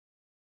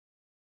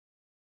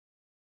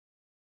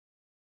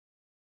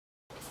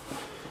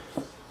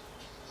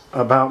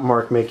about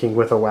mark making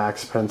with a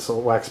wax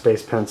pencil,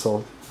 wax-based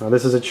pencil. Now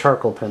this is a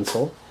charcoal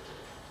pencil.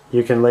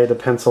 You can lay the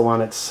pencil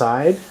on its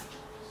side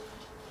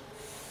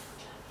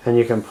and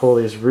you can pull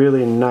these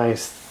really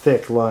nice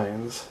thick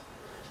lines.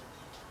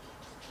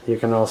 You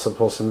can also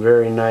pull some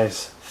very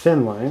nice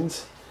thin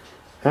lines,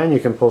 and you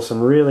can pull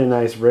some really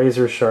nice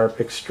razor sharp,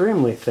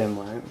 extremely thin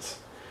lines.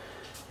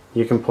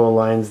 You can pull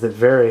lines that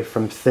vary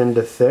from thin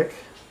to thick,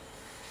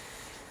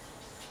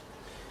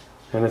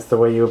 and it's the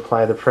way you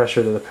apply the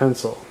pressure to the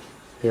pencil.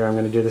 Here I'm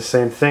going to do the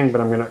same thing, but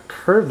I'm going to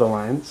curve the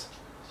lines.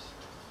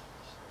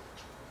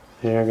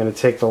 Here I'm going to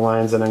take the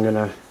lines and I'm going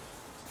to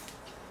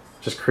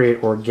just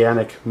create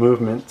organic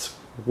movements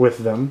with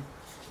them.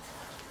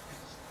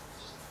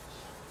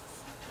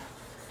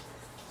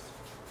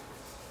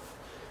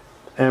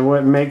 And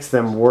what makes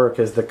them work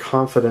is the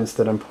confidence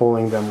that I'm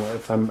pulling them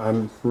with.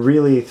 I'm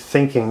really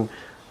thinking,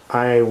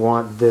 I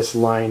want this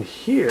line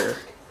here.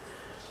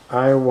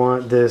 I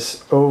want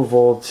this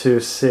oval to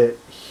sit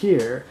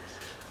here.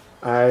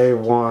 I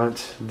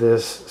want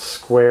this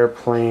square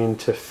plane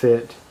to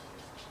fit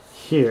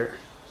here.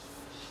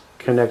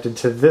 Connected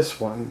to this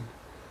one.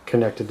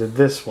 Connected to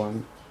this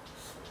one.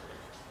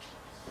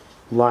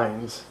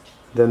 Lines.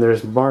 Then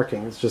there's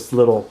markings, just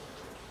little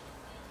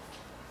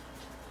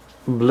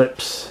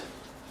blips,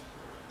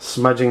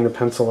 smudging the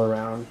pencil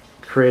around,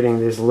 creating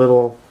these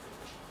little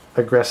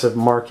aggressive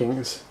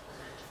markings.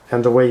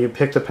 And the way you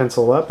pick the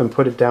pencil up and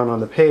put it down on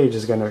the page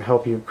is going to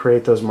help you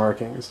create those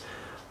markings.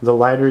 The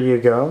lighter you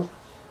go,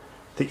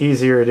 the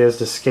easier it is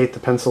to skate the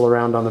pencil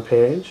around on the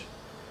page.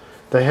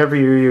 The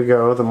heavier you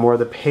go, the more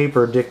the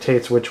paper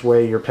dictates which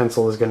way your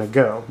pencil is going to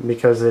go,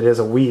 because it is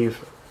a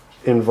weave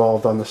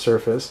involved on the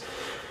surface,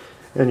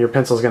 and your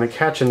pencil is going to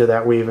catch into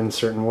that weave in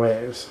certain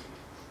ways.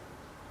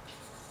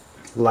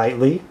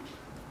 Lightly,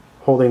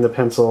 holding the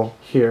pencil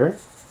here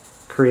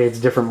creates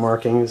different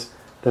markings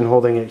than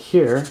holding it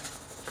here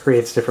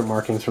creates different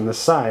markings from the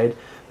side,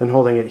 then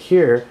holding it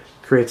here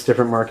creates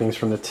different markings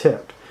from the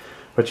tip.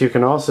 But you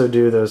can also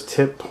do those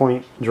tip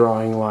point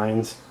drawing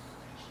lines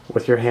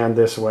with your hand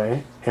this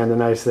way, and the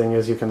nice thing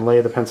is you can lay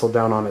the pencil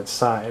down on its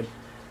side.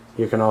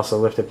 You can also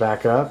lift it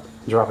back up,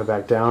 drop it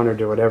back down, or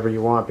do whatever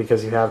you want,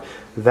 because you have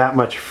that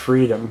much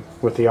freedom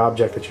with the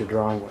object that you're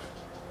drawing with.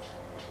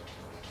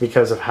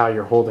 Because of how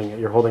you're holding it.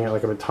 You're holding it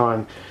like a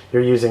baton.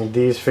 You're using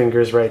these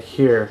fingers right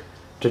here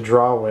to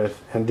draw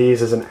with, and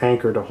these as an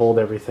anchor to hold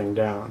everything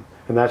down.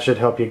 And that should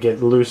help you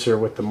get looser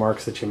with the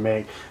marks that you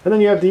make. And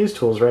then you have these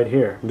tools right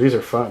here. These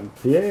are fun.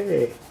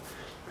 Yay!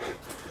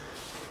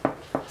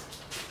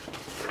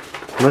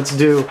 Let's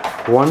do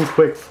one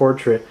quick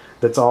portrait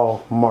that's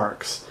all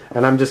marks.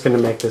 And I'm just going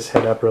to make this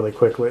head up really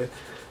quickly.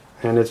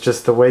 And it's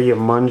just the way you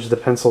munge the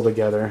pencil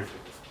together.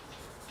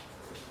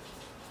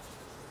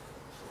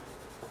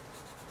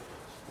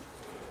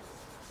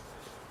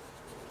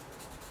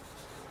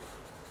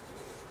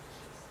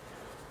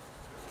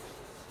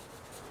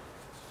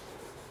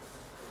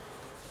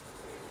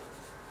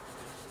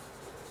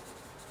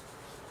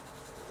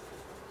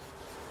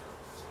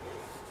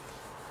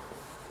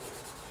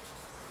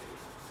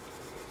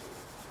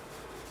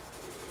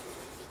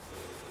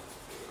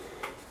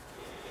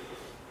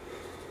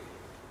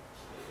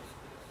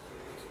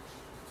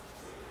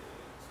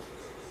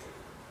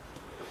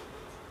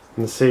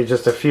 And see,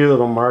 just a few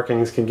little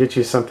markings can get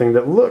you something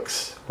that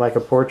looks like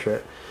a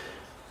portrait.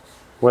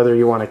 Whether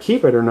you want to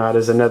keep it or not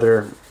is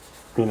another,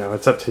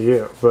 it's up to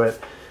you. But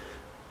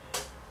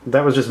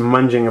that was just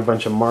munging a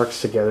bunch of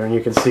marks together, and you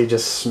can see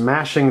just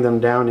smashing them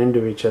down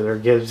into each other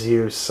gives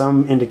you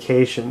some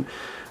indication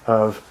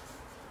of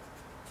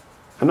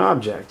an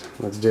object.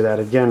 Let's do that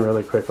again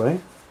really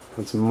quickly.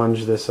 Let's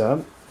munge this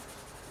up.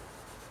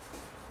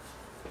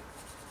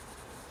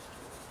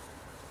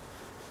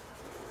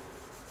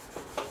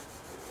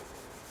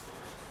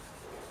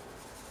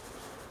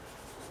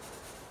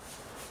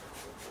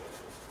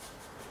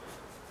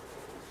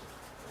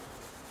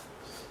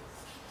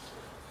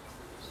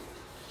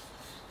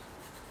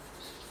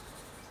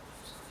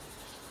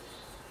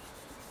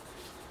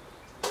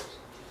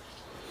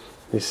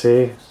 You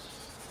see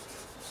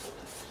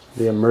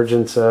the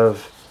emergence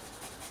of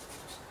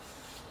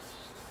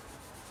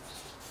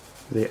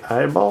the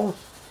eyeball?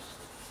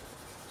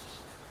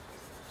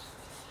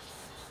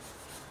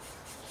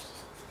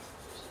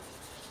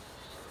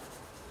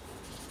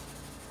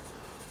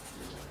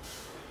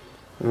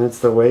 And it's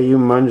the way you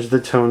munge the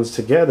tones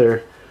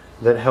together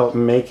that help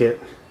make it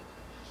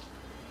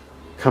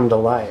come to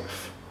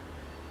life.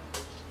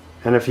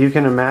 And if you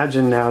can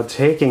imagine now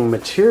taking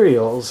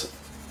materials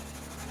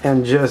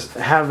and just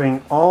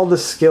having all the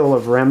skill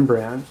of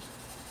Rembrandt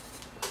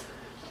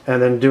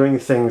and then doing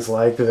things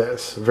like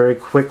this very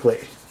quickly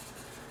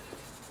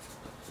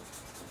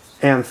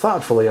and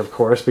thoughtfully, of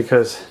course,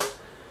 because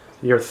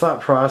your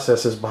thought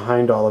process is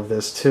behind all of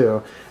this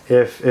too.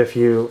 If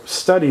you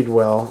studied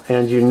well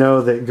and you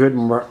know that a good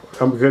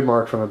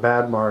mark from a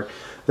bad mark,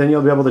 then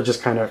you'll be able to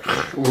just kind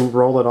of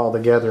roll it all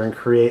together and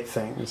create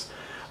things,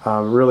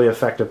 really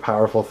effective,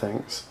 powerful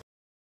things.